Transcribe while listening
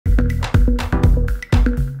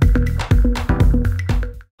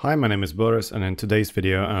Hi, my name is Boris, and in today's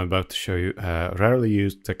video I'm about to show you a rarely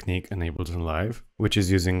used technique in Ableton Live, which is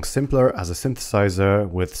using Simpler as a synthesizer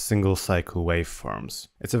with single cycle waveforms.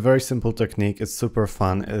 It's a very simple technique, it's super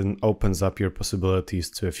fun and opens up your possibilities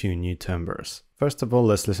to a few new timbres. First of all,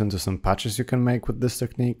 let's listen to some patches you can make with this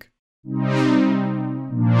technique.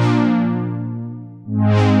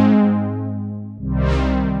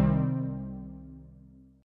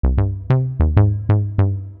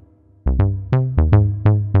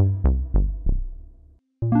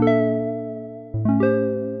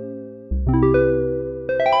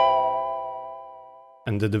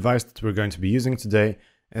 And the device that we're going to be using today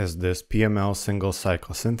is this PML single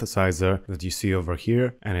cycle synthesizer that you see over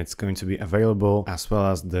here, and it's going to be available as well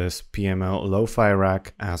as this PML Lo-Fi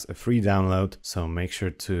Rack as a free download, so make sure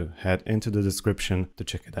to head into the description to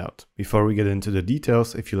check it out. Before we get into the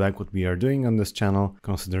details, if you like what we are doing on this channel,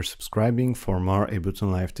 consider subscribing for more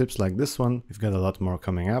Ableton Live tips like this one. We've got a lot more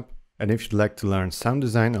coming up. And if you'd like to learn sound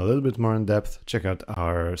design a little bit more in depth, check out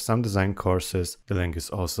our sound design courses. The link is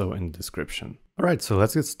also in the description. Alright, so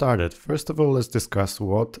let's get started. First of all, let's discuss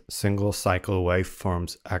what single cycle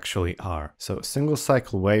waveforms actually are. So single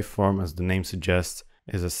cycle waveform, as the name suggests,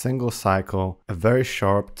 is a single cycle, a very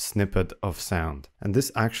short snippet of sound. And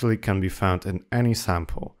this actually can be found in any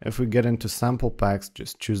sample. If we get into sample packs,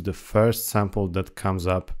 just choose the first sample that comes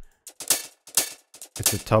up.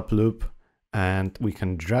 It's a top loop, and we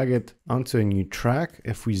can drag it onto a new track.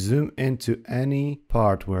 If we zoom into any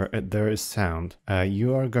part where there is sound,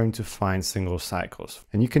 you are going to find single cycles.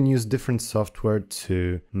 And you can use different software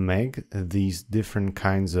to make these different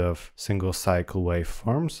kinds of single cycle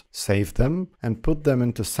waveforms, save them, and put them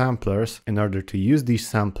into samplers in order to use these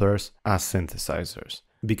samplers as synthesizers.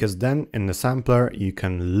 Because then in the sampler you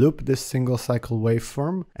can loop this single cycle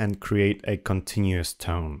waveform and create a continuous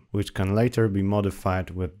tone, which can later be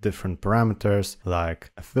modified with different parameters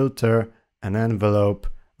like a filter, an envelope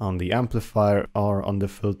on the amplifier or on the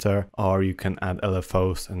filter, or you can add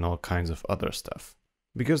LFOs and all kinds of other stuff.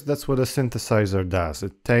 Because that's what a synthesizer does.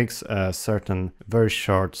 It takes a certain very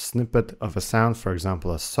short snippet of a sound, for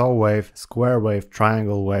example a saw wave, square wave,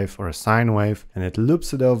 triangle wave, or a sine wave, and it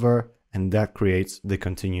loops it over, and that creates the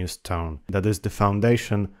continuous tone. That is the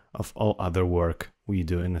foundation of all other work we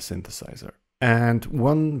do in a synthesizer. And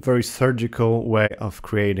one very surgical way of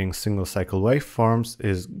creating single cycle waveforms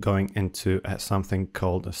is going into something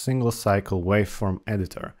called a single cycle waveform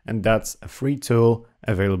editor. And that's a free tool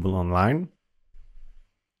available online.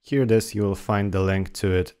 Here it is, you will find the link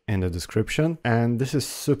to it in the description, and this is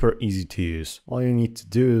super easy to use. All you need to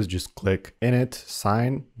do is just click init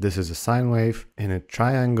sine, this is a sine wave, init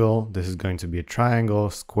triangle, this is going to be a triangle,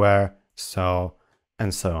 square, saw,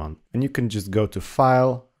 and so on. And you can just go to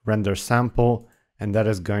file, render sample, and that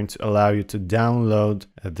is going to allow you to download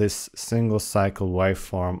this single cycle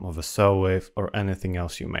waveform of a saw wave or anything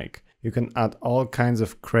else you make. You can add all kinds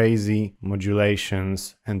of crazy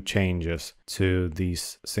modulations and changes to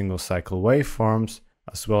these single cycle waveforms,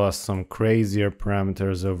 as well as some crazier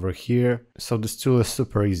parameters over here. So this tool is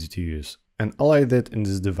super easy to use. And all I did in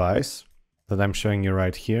this device that I'm showing you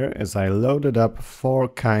right here is I loaded up 4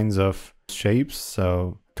 kinds of shapes.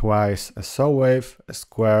 So twice a saw wave, a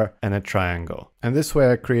square, and a triangle. And this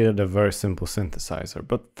way I created a very simple synthesizer.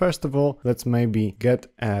 But first of all, let's maybe get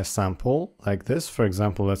a sample like this. For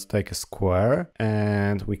example, let's take a square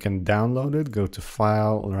and we can download it, go to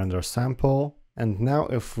File, Render Sample. And now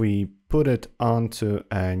if we put it onto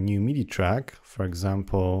a new MIDI track, for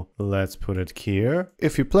example, let's put it here.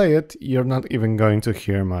 If you play it, you're not even going to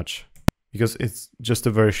hear much because it's just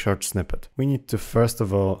a very short snippet. We need to first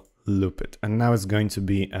of all loop it, and now it's going to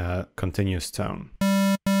be a continuous tone.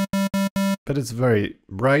 But it's very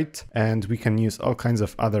bright, and we can use all kinds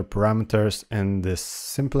of other parameters in this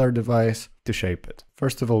simpler device to shape it.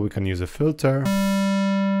 First of all, we can use a filter,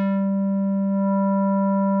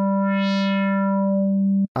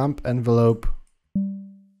 amp envelope,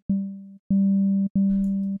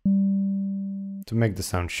 to make the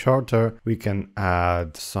sound shorter. We can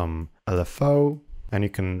add some LFO, and you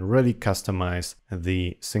can really customize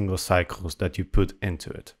the single cycles that you put into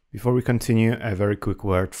it. Before we continue, a very quick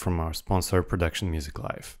word from our sponsor, Production Music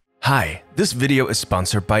Live. Hi, this video is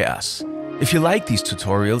sponsored by us. If you like these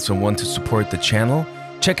tutorials and want to support the channel,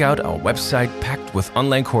 check out our website packed with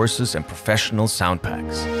online courses and professional sound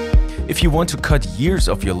packs. If you want to cut years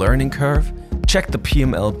of your learning curve, check the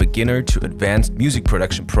PML Beginner to Advanced Music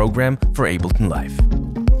Production program for Ableton Live.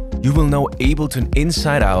 You will know Ableton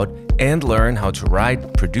inside out and learn how to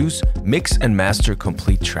write, produce, mix and master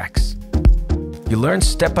complete tracks. You learn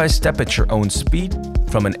step by step at your own speed,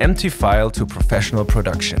 from an empty file to professional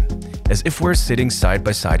production, as if we're sitting side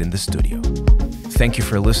by side in the studio. Thank you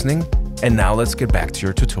for listening, and now let's get back to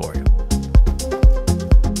your tutorial.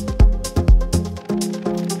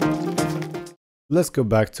 Let's go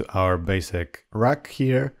back to our basic rack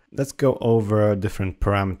here. Let's go over different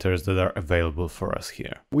parameters that are available for us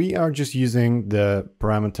here. We are just using the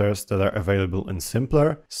parameters that are available in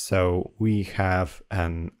Simpler. So we have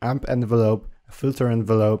an amp envelope, a filter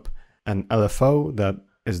envelope, an LFO that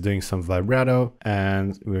is doing some vibrato,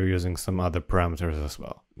 and we're using some other parameters as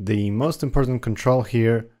well. The most important control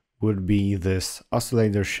here would be this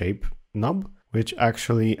oscillator shape knob, which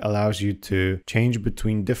actually allows you to change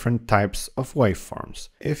between different types of waveforms.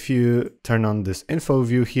 If you turn on this info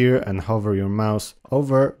view here and hover your mouse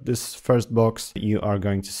over this first box, you are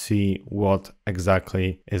going to see what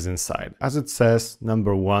exactly is inside. As it says,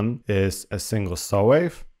 number 1 is a single saw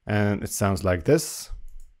wave, and it sounds like this.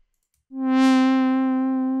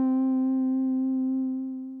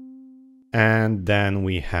 And then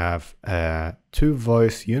we have a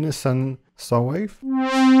 2-voice unison saw wave.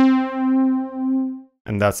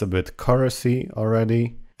 And that's a bit chorusy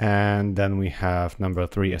already. And then we have number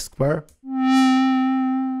 3, a square.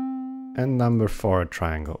 And number 4, a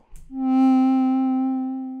triangle.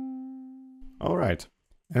 All right.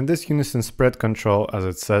 And this unison spread control, as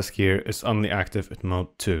it says here, is only active at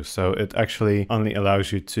mode 2. So it actually only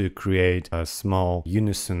allows you to create a small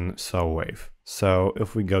unison saw wave. So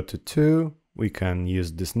if we go to 2, we can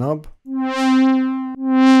use this knob.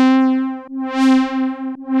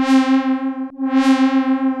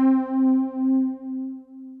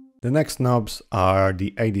 The next knobs are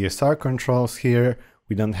the ADSR controls here.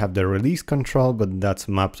 We don't have the release control, but that's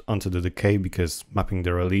mapped onto the decay because mapping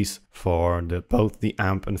the release for both the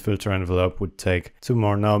amp and filter envelope would take 2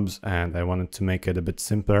 more knobs, and I wanted to make it a bit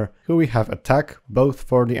simpler. Here we have attack, both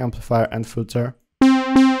for the amplifier and filter.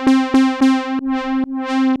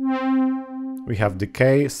 We have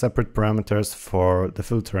decay, separate parameters for the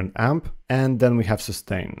filter and amp, and then we have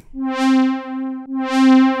sustain.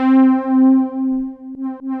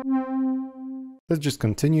 Let's just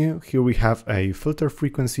continue. Here we have a filter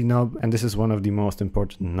frequency knob, and this is one of the most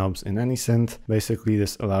important knobs in any synth. Basically,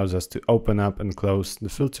 this allows us to open up and close the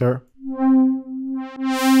filter.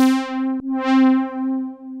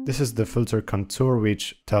 This is the filter contour,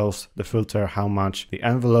 which tells the filter how much the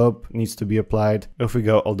envelope needs to be applied. If we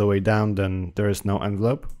go all the way down, then there is no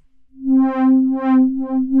envelope.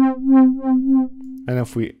 And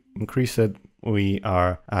if we increase it, we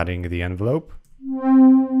are adding the envelope.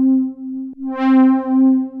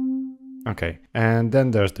 Okay, and then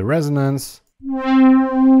there's the resonance,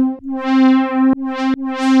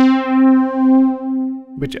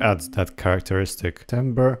 which adds that characteristic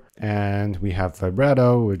timbre, and we have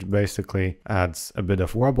vibrato, which basically adds a bit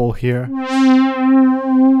of wobble here.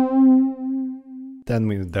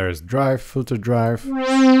 Then there's drive, filter drive,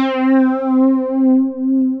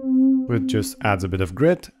 which just adds a bit of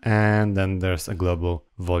grit, and then there's a global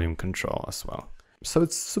volume control as well. So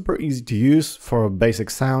it's super easy to use for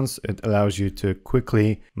basic sounds. It allows you to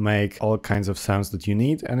quickly make all kinds of sounds that you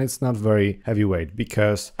need, and it's not very heavyweight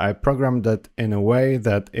because I programmed that in a way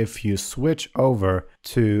that if you switch over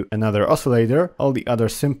to another oscillator, all the other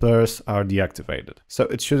simplers are deactivated. So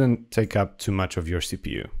it shouldn't take up too much of your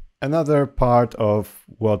CPU. Another part of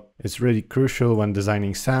what is really crucial when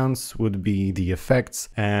designing sounds would be the effects,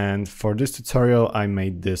 and for this tutorial I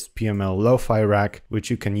made this PML Lo-Fi Rack,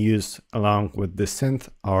 which you can use along with the synth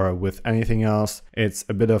or with anything else. It's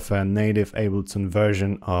a bit of a native Ableton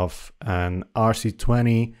version of an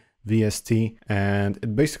RC20 VST, and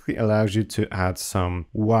it basically allows you to add some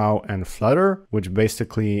wow and flutter, which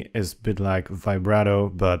basically is a bit like vibrato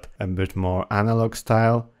but a bit more analog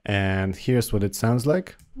style. And here's what it sounds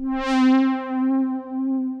like.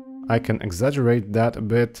 I can exaggerate that a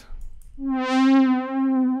bit.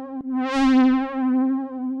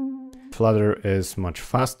 Flutter is much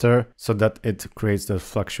faster so that it creates the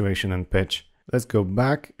fluctuation in pitch. Let's go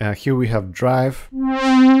back. Here we have drive.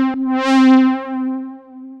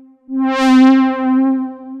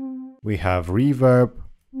 We have reverb.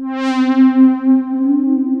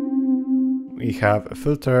 We have a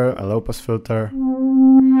filter, a low pass filter.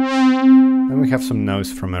 And we have some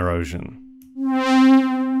noise from erosion.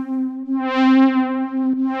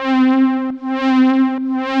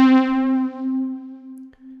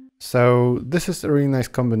 So this is a really nice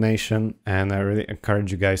combination, and I really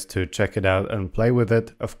encourage you guys to check it out and play with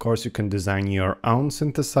it. Of course, you can design your own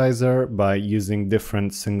synthesizer by using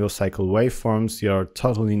different single cycle waveforms. You're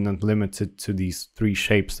totally not limited to these 3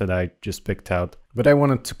 shapes that I just picked out. But I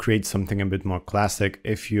wanted to create something a bit more classic.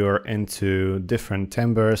 If you're into different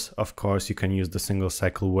timbres, of course, you can use the single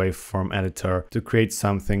cycle waveform editor to create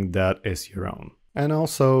something that is your own. And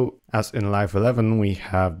also, as in Live 11, we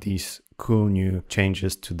have these cool new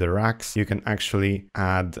changes to the racks. You can actually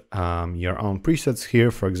add your own presets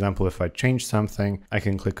here. For example, if I change something, I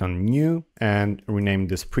can click on New and rename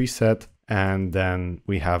this preset. And then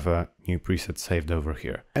we have a new preset saved over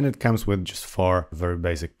here. And it comes with just 4 very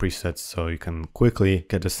basic presets, so you can quickly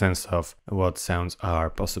get a sense of what sounds are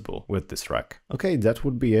possible with this rack. Okay, that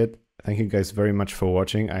would be it. Thank you guys very much for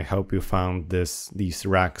watching. I hope you found these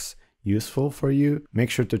racks useful for you. Make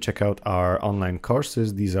sure to check out our online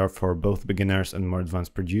courses. These are for both beginners and more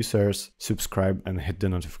advanced producers. Subscribe and hit the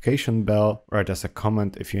notification bell. Write us a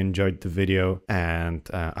comment if you enjoyed the video, and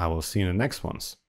I will see you in the next ones.